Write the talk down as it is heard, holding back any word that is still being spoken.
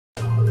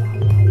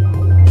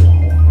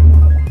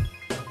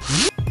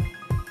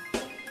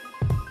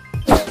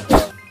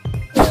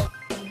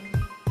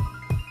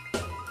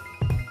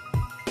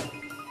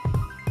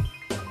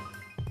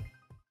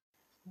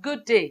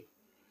Good day.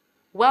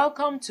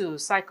 Welcome to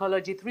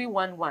Psychology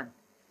 311,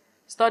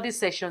 Study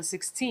Session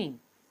 16,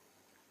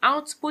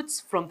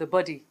 Outputs from the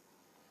Body.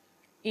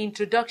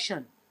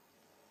 Introduction.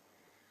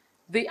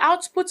 The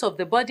outputs of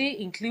the body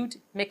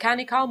include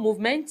mechanical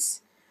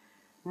movements,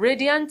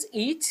 radiant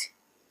heat,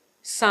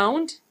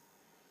 sound,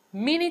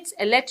 minute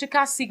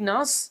electrical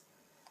signals,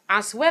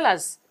 as well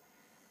as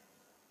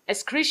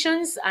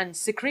excretions and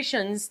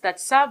secretions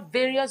that serve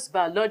various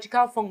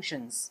biological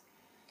functions.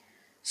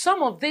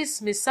 Some of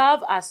these may serve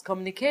as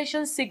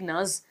communication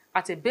signals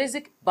at a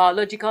basic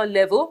biological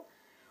level,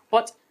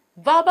 but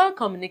verbal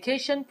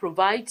communication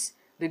provides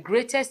the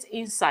greatest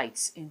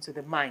insights into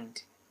the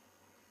mind.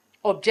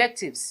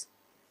 Objectives.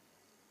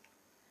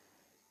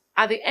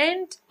 At the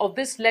end of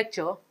this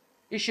lecture,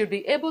 you should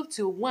be able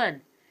to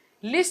 1.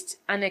 List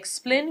and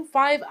explain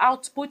 5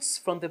 outputs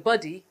from the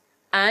body,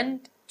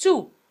 and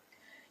 2.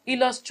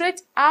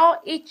 Illustrate how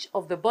each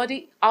of the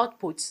body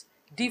outputs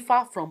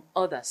differ from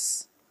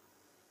others.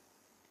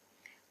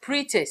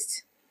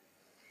 Pre-test.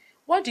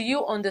 What do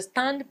you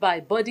understand by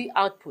body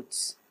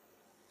outputs?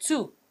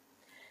 2.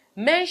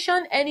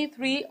 Mention any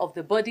 3 of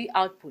the body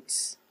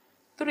outputs.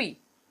 3.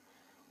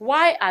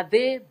 Why are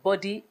they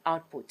body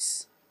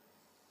outputs?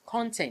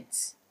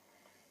 Content.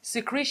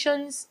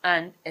 Secretions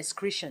and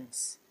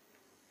excretions.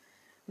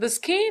 The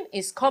skin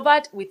is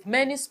covered with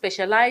many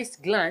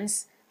specialized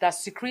glands that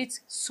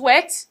secrete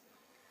sweat,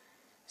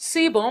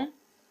 sebum,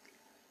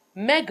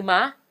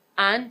 megma,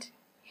 and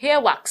hair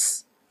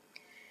wax.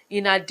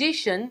 In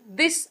addition,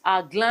 these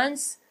are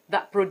glands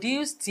that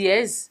produce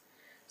tears,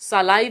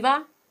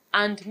 saliva,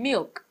 and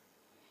milk.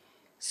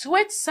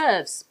 Sweat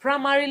serves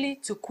primarily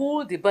to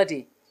cool the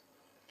body.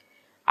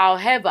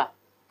 However,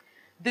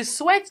 the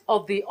sweat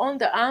of the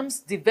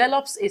underarms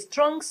develops a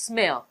strong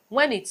smell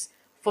when it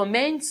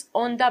ferments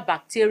under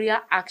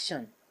bacterial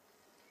action.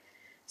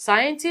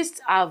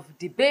 Scientists have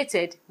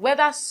debated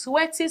whether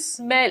sweaty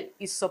smell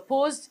is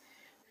supposed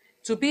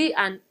to be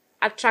an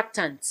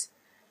attractant,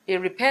 a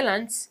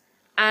repellent,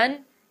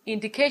 an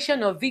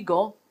indication of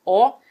vigor,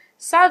 or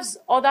serves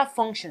other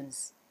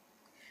functions.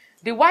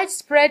 The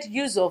widespread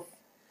use of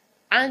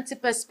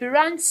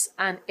antiperspirants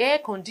and air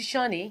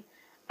conditioning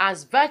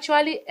has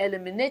virtually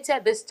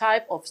eliminated this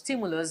type of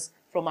stimulus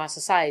from our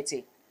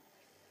society.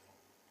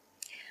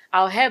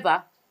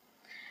 However,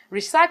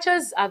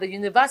 researchers at the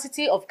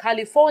University of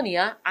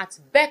California at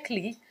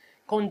Berkeley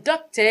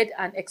conducted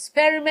an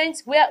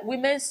experiment where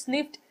women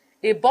sniffed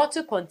a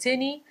bottle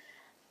containing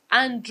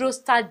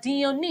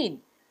androstenedione,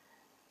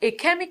 a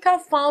chemical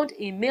found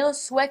in male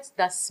sweat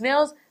that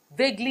smells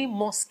vaguely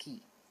musky.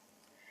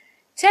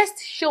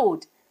 Tests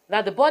showed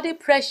that the body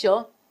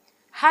pressure,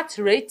 heart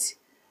rate,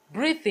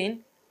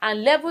 breathing,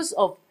 and levels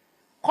of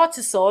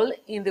cortisol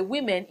in the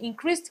women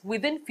increased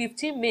within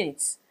 15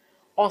 minutes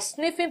of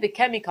sniffing the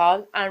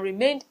chemical and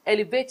remained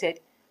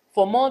elevated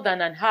for more than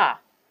an hour.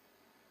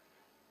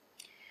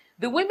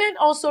 The women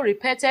also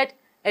reported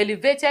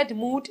elevated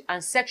mood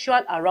and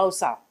sexual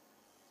arousal.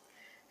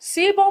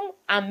 Sebum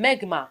and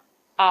megma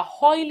are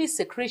oily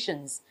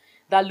secretions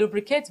that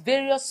lubricate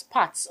various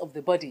parts of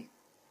the body.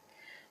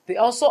 They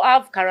also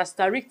have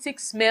characteristic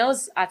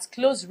smells at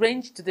close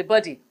range to the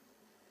body.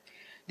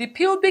 The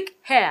pubic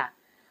hair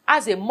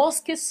has a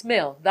musky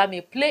smell that may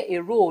play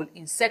a role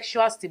in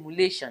sexual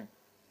stimulation.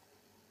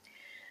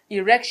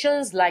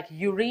 Erections like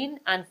urine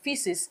and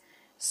feces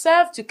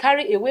serve to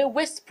carry away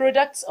waste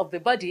products of the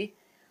body,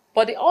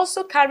 but they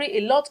also carry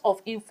a lot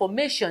of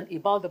information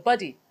about the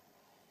body.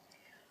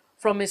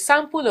 From a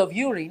sample of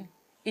urine,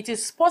 it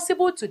is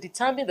possible to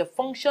determine the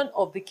function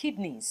of the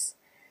kidneys,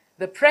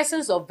 the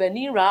presence of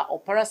venereal or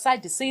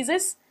parasite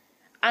diseases,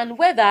 and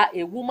whether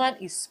a woman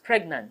is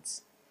pregnant.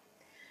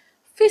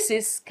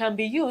 Feces can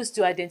be used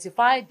to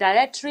identify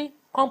dietary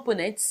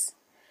components,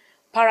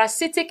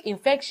 parasitic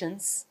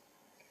infections,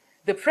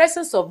 the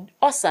presence of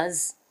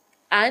ulcers,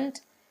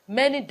 and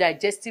many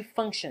digestive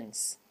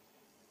functions.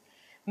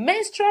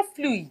 Menstrual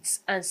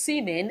fluids and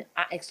semen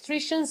are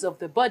excretions of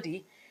the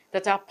body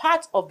that are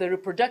part of the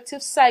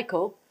reproductive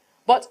cycle,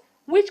 but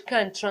which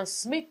can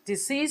transmit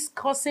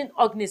disease-causing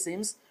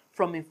organisms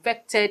from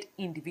infected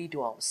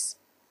individuals.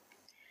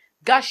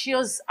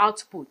 Gaseous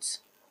output.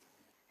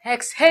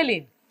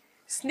 Exhaling,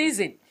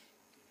 sneezing,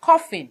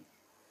 coughing,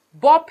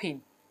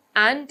 burping,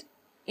 and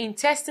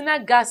intestinal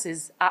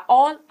gases are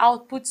all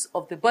outputs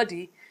of the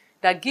body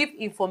that give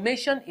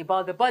information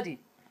about the body.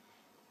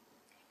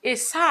 A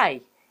sigh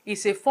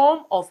is a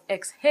form of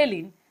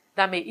exhaling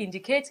that may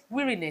indicate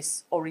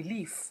weariness or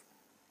relief.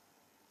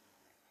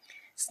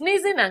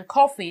 Sneezing and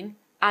coughing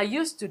are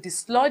used to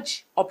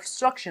dislodge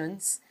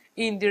obstructions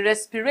in the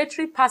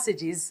respiratory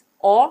passages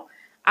or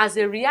as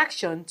a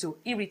reaction to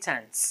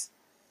irritants.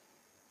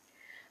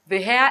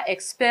 The air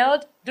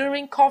expelled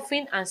during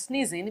coughing and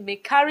sneezing may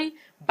carry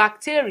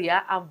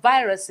bacteria and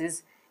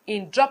viruses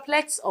in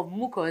droplets of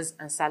mucus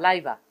and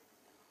saliva.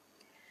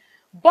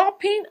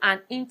 Burping and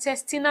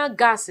intestinal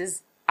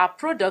gases are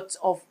products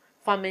of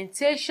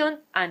fermentation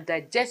and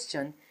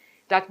digestion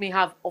that may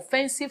have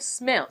offensive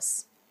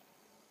smells.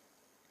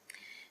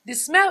 The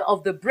smell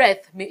of the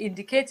breath may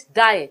indicate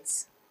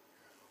diet,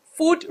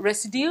 food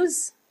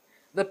residues,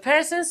 the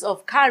presence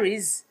of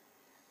caries,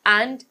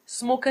 and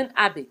smoking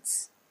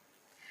habits.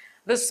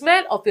 The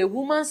smell of a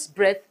woman's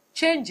breath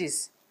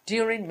changes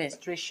during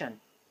menstruation.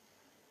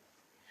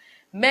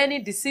 Many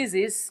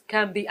diseases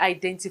can be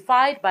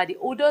identified by the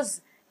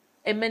odors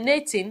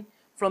emanating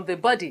from the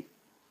body.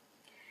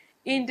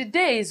 In the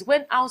days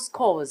when house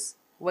calls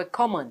were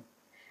common,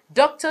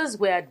 doctors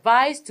were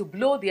advised to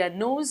blow their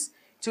nose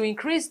to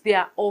increase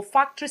their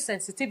olfactory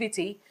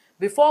sensitivity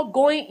before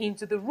going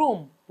into the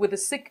room with a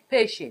sick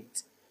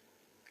patient.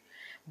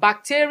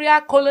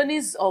 Bacterial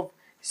colonies of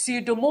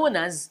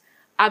Pseudomonas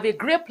have a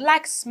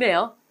grape-like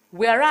smell,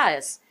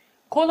 whereas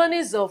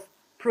colonies of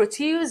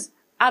Proteus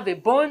have a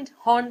burned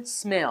horn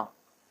smell.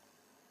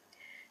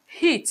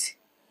 Heat.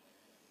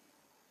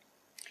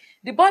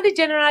 The body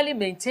generally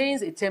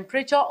maintains a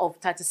temperature of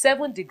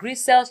 37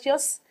 degrees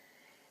Celsius,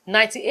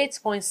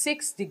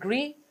 98.6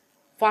 degrees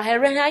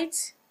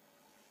Fahrenheit.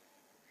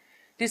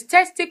 The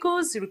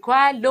testicles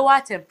require lower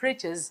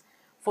temperatures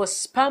for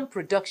sperm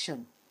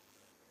production.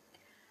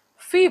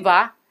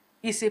 Fever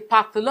is a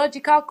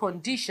pathological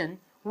condition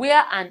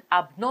where an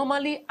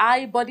abnormally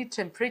high body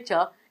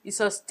temperature is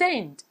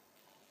sustained.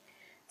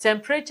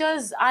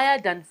 Temperatures higher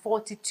than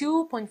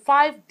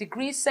 42.5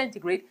 degrees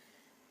centigrade,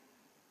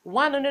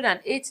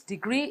 108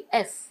 degree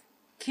F,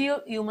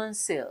 kill human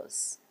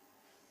cells.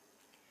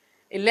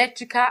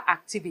 Electrical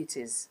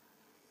activities.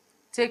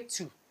 Take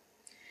 2.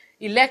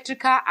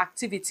 Electrical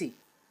activity.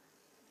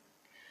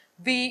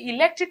 The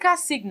electrical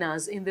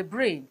signals in the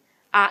brain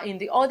are in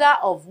the order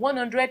of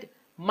 100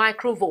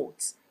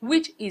 microvolts,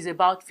 which is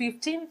about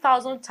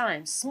 15,000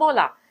 times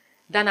smaller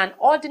than an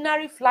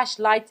ordinary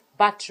flashlight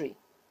battery.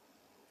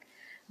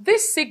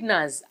 These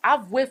signals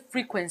have wave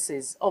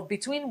frequencies of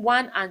between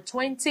 1 and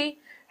 20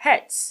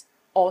 Hz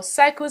or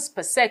cycles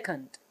per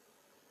second.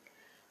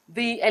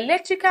 The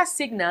electrical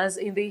signals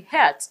in the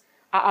heart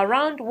are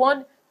around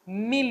 1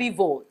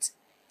 millivolt,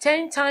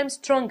 10 times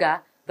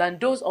stronger than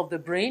those of the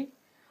brain,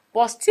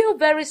 but still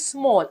very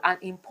small and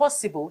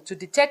impossible to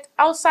detect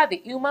outside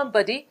the human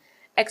body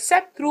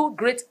except through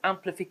great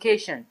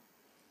amplification.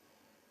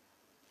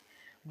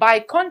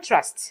 By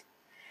contrast,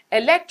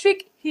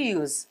 electric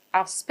eels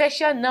have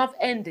special nerve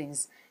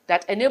endings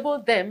that enable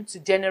them to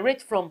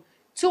generate from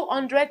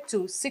 200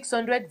 to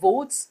 600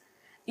 volts,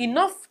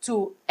 enough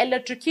to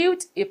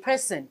electrocute a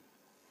person.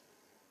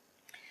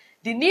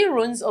 The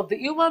neurons of the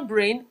human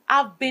brain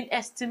have been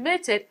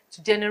estimated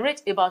to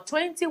generate about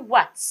 20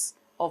 watts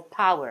of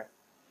power.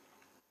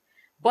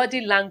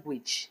 Body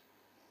language.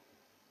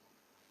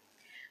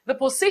 The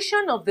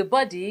position of the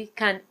body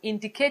can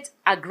indicate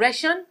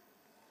aggression,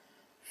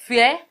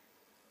 fear,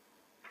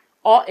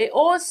 or a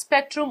whole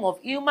spectrum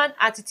of human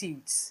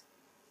attitudes.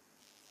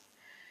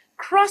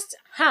 Crossed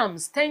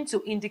arms tend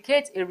to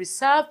indicate a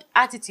reserved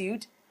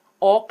attitude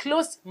or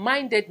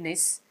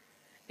closed-mindedness.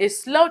 A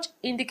slouch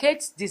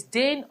indicates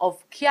disdain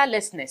of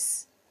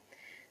carelessness.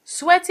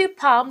 Sweaty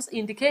palms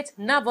indicate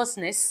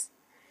nervousness.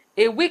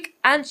 A weak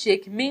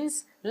handshake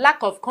means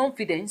lack of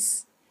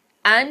confidence.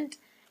 And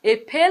a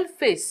pale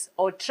face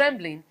or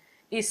trembling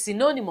is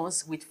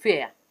synonymous with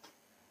fear.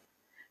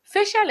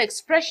 Facial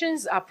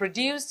expressions are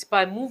produced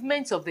by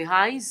movements of the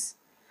eyes,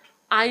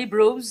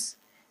 eyebrows,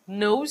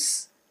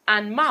 nose,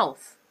 and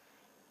mouth.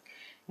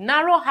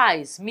 Narrow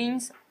eyes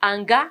means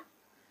anger,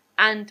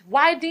 and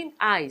widened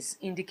eyes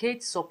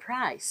indicate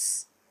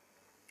surprise.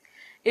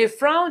 A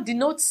frown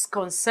denotes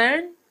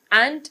concern,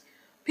 and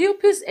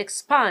pupils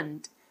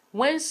expand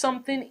when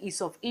something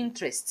is of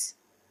interest.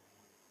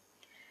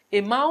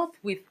 A mouth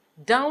with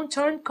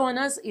downturned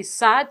corners is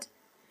sad.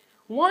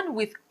 One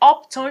with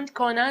upturned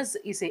corners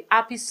is a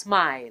happy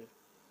smile.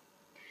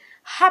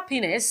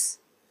 Happiness,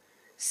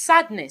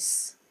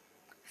 sadness,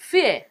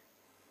 fear,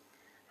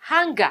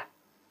 anger,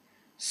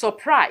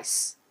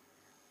 surprise,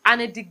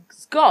 and a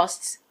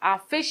disgust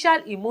are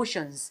facial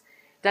emotions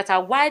that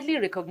are widely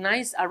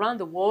recognized around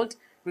the world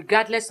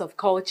regardless of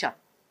culture.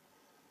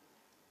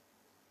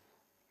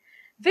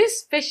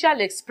 These facial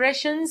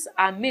expressions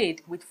are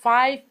made with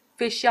 5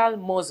 facial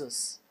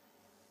muscles.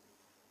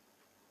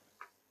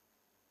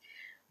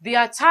 The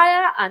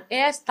attire and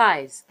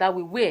hairstyles that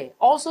we wear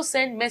also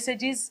send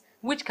messages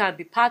which can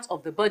be part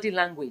of the body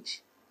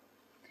language.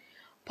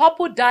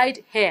 Purple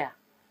dyed hair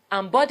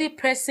and body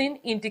pressing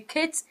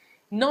indicates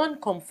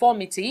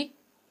non-conformity.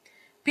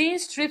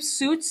 Pinstripe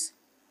suits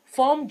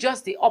form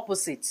just the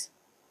opposite.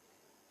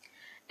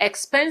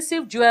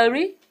 Expensive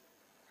jewelry,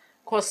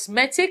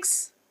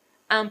 cosmetics,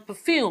 and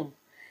perfume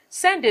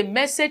send a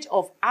message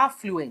of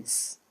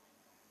affluence.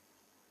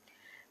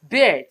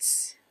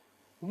 Beards,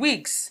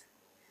 wigs,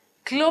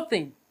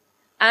 clothing,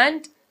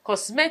 and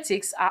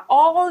cosmetics are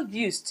all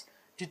used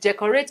to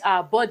decorate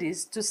our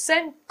bodies to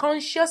send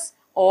conscious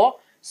or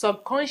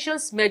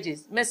subconscious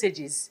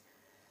messages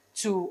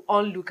to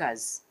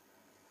onlookers.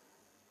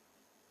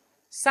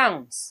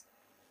 Sounds.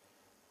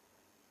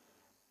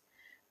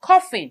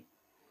 Coughing,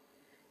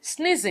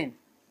 sneezing,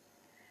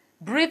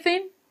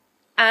 breathing,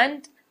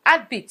 and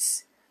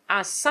heartbeats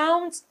are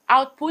sounds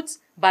output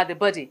by the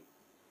body.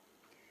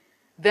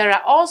 There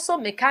are also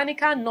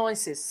mechanical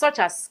noises such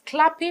as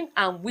clapping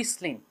and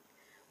whistling,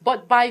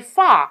 but by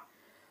far,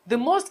 the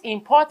most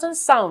important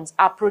sounds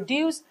are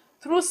produced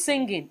through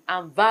singing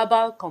and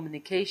verbal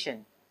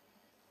communication.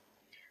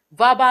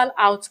 Verbal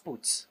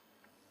output.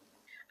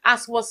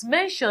 As was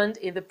mentioned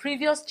in the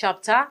previous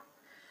chapter,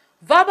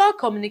 verbal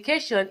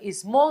communication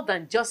is more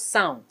than just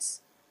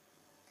sounds.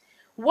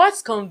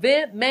 Words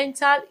convey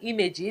mental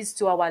images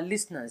to our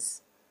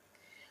listeners.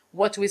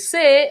 What we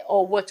say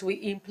or what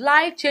we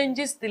imply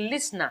changes the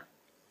listener.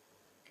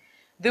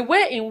 The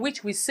way in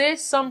which we say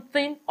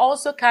something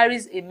also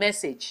carries a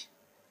message.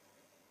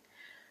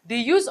 The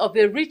use of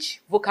a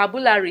rich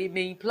vocabulary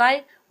may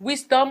imply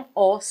wisdom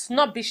or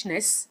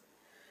snobbishness.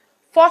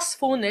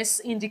 Forcefulness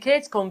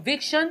indicates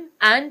conviction,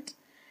 and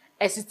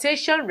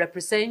hesitation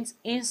represents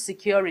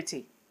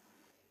insecurity.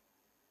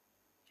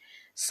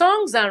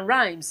 Songs and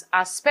rhymes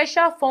are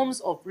special forms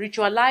of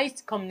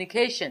ritualized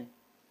communication.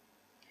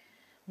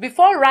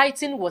 Before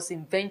writing was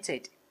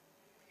invented,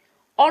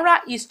 oral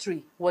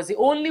history was the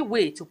only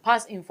way to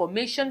pass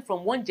information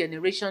from one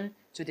generation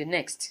to the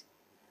next.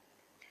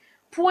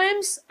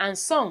 Poems and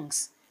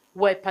songs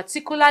were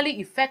particularly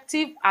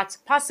effective at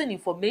passing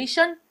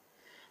information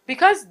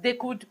because they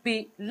could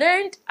be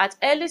learned at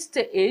early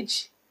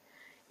stage,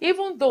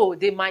 even though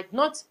they might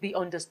not be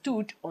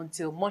understood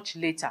until much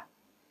later.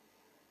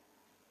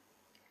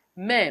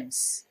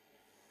 Memes.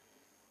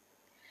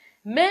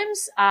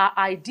 Memes are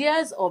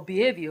ideas or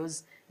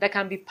behaviors that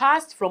can be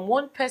passed from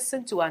one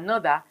person to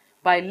another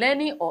by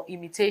learning or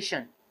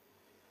imitation.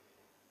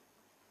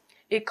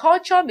 A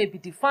culture may be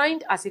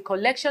defined as a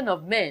collection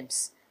of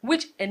memes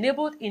which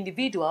enabled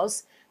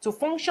individuals to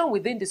function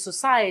within the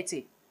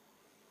society.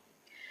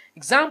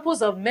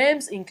 Examples of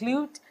memes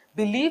include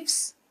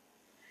beliefs,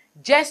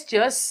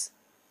 gestures,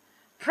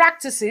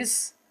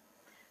 practices,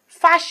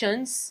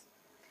 fashions,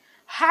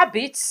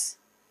 habits,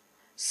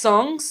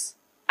 songs,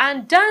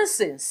 and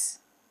dances.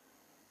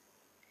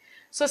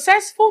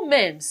 Successful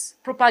memes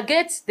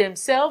propagate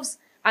themselves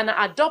and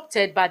are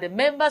adopted by the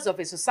members of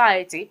a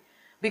society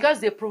because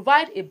they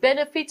provide a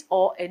benefit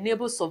or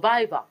enable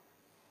survival.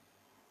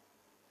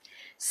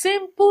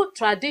 Simple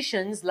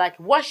traditions like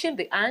washing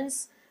the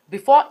hands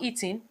before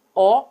eating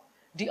or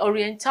the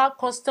Oriental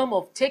custom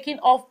of taking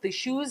off the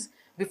shoes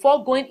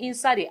before going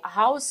inside a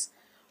house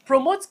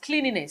promote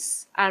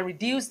cleanliness and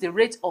reduce the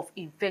rate of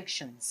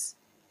infections.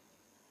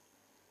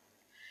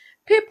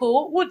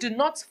 People who do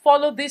not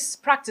follow these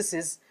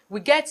practices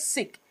will get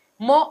sick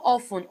more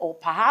often or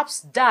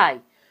perhaps die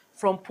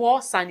from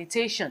poor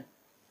sanitation.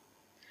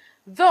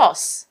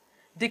 Thus,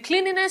 the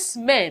cleanliness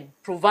meme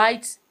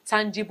provides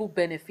tangible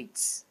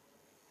benefits.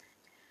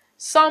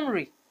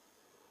 Summary.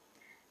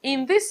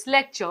 In this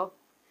lecture,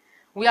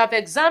 we have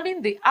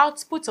examined the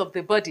output of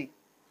the body.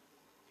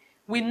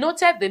 We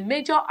noted the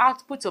major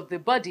output of the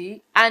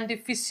body and the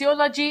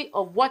physiology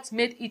of what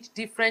made each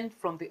different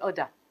from the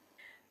other.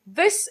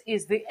 This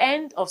is the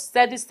end of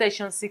study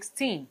session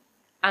 16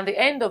 and the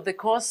end of the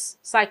course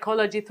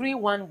Psychology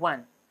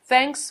 311.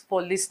 Thanks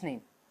for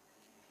listening.